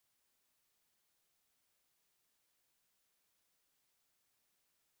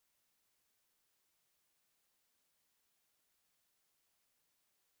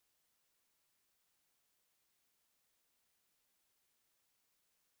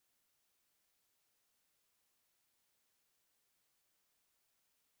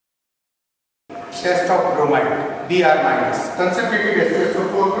test of bromide, Br minus. Concentrated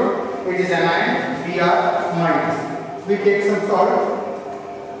H2SO4 group, it is anion, Br minus. We take some salt.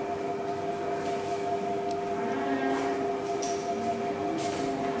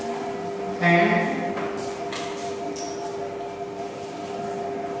 And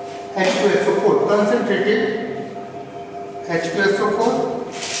H2SO4, concentrated H2SO4.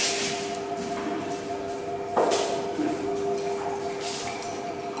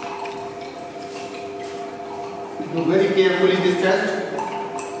 Do very carefully this test.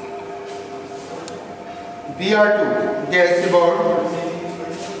 Br2 Ghaziabad,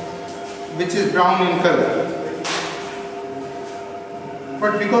 which is brown in color,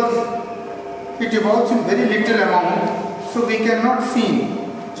 but because it evolves in very little amount, so we cannot see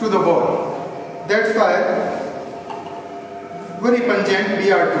through the wall. That's why very pungent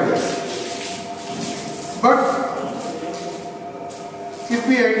Br2 is. But if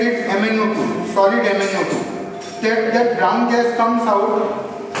we added MnO2, solid MnO2, that brown gas comes out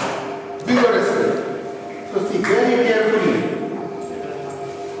vigorously. So see very carefully.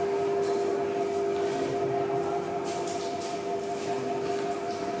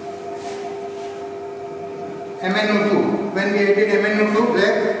 MnO2. When we added MnO2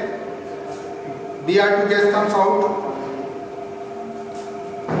 black, Br2 gas comes out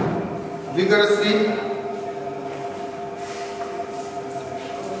vigorously.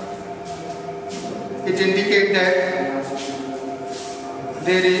 It indicates that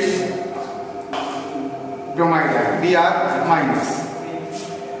there is bromide, Br minus.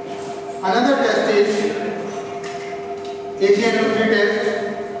 Another test is anion test.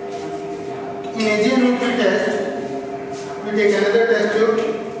 In anion test, we take another test tube,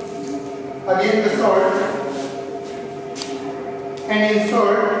 again the salt, and in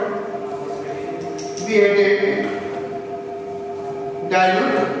salt we added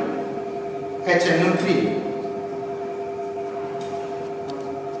dilute HNO3.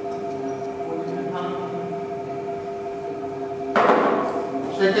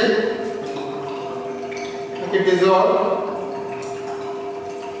 Shake it, make it dissolve.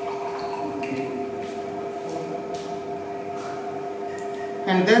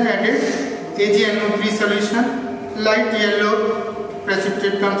 And then added AgNO3 solution, light yellow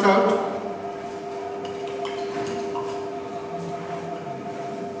precipitate comes out.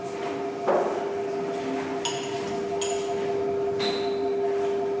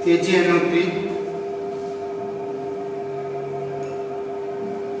 AgNO3,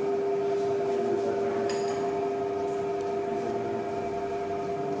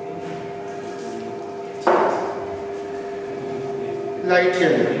 light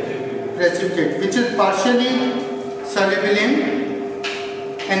yellow precipitate, which is partially soluble in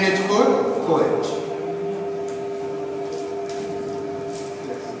NH4OH.